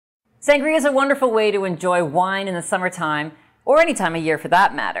Sangria is a wonderful way to enjoy wine in the summertime, or any time of year for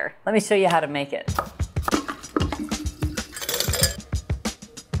that matter. Let me show you how to make it.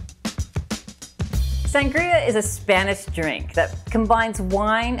 Sangria is a Spanish drink that combines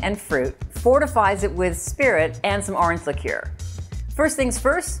wine and fruit, fortifies it with spirit and some orange liqueur. First things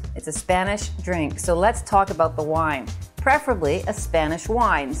first, it's a Spanish drink, so let's talk about the wine. Preferably a Spanish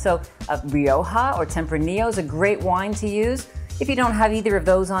wine. So a Rioja or Tempranillo is a great wine to use. If you don't have either of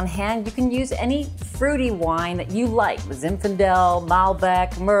those on hand, you can use any fruity wine that you like. Zinfandel,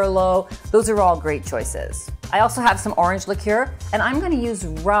 Malbec, Merlot, those are all great choices. I also have some orange liqueur, and I'm going to use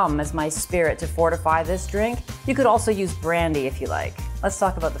rum as my spirit to fortify this drink. You could also use brandy if you like. Let's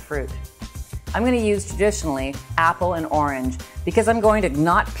talk about the fruit. I'm going to use traditionally apple and orange because I'm going to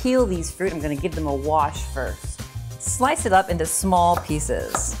not peel these fruit. I'm going to give them a wash first. Slice it up into small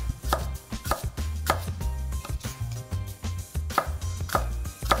pieces.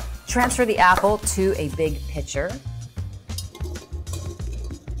 Transfer the apple to a big pitcher.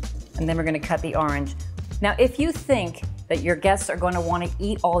 And then we're going to cut the orange. Now, if you think that your guests are going to want to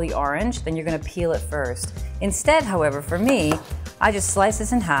eat all the orange, then you're going to peel it first. Instead, however, for me, I just slice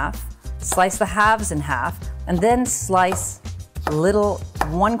this in half, slice the halves in half, and then slice little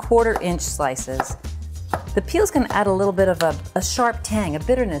 1/4 inch slices. The peel's going to add a little bit of a sharp tang, a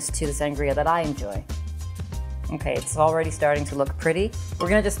bitterness to the sangria that I enjoy. Okay, it's already starting to look pretty. We're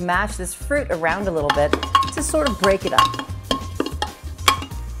gonna just mash this fruit around a little bit to sort of break it up.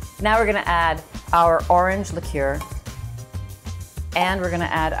 Now we're gonna add our orange liqueur, and we're gonna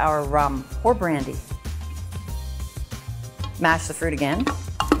add our rum or brandy. Mash the fruit again,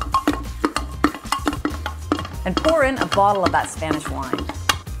 and pour in a bottle of that Spanish wine.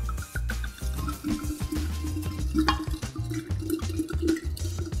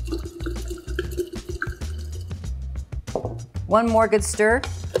 One more good stir.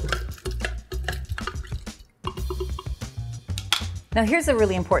 Now here's a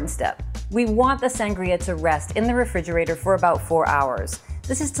really important step. We want the sangria to rest in the refrigerator for about 4 hours.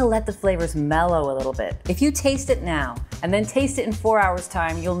 This is to let the flavors mellow a little bit. If you taste it now and then taste it in 4 hours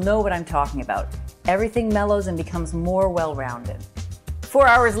time, you'll know what I'm talking about. Everything mellows and becomes more well-rounded. 4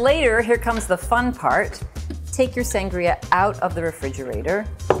 hours later, here comes the fun part. Take your sangria out of the refrigerator,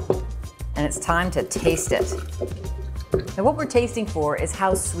 and it's time to taste it. Now what we're tasting for is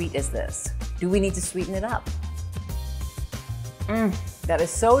how sweet is this? Do we need to sweeten it up? That is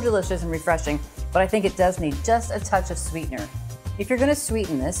so delicious and refreshing, but I think it does need just a touch of sweetener. If you're going to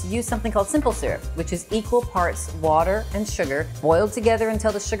sweeten this, use something called simple syrup, which is equal parts water and sugar, boiled together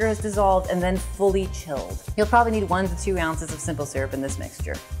until the sugar has dissolved and then fully chilled. You'll probably need 1 to 2 ounces of simple syrup in this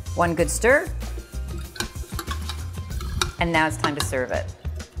mixture. One good stir, and now it's time to serve it.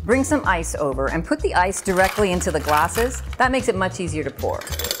 Bring some ice over and put the ice directly into the glasses. That makes it much easier to pour.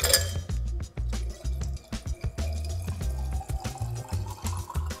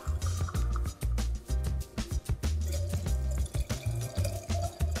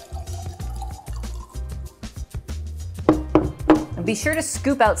 And be sure to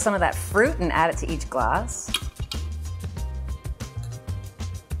scoop out some of that fruit and add it to each glass.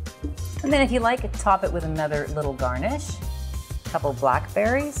 And then if you like, top it with another little garnish. Couple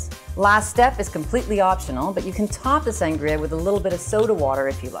blackberries. Last step is completely optional, but you can top the sangria with a little bit of soda water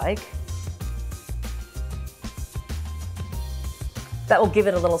if you like. That will give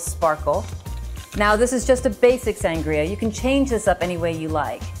it a little sparkle. Now this is just a basic sangria. You can change this up any way you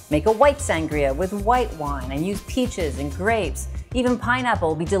like. Make a white sangria with white wine and use peaches and grapes. Even pineapple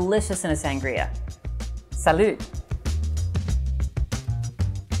will be delicious in a sangria. Salud!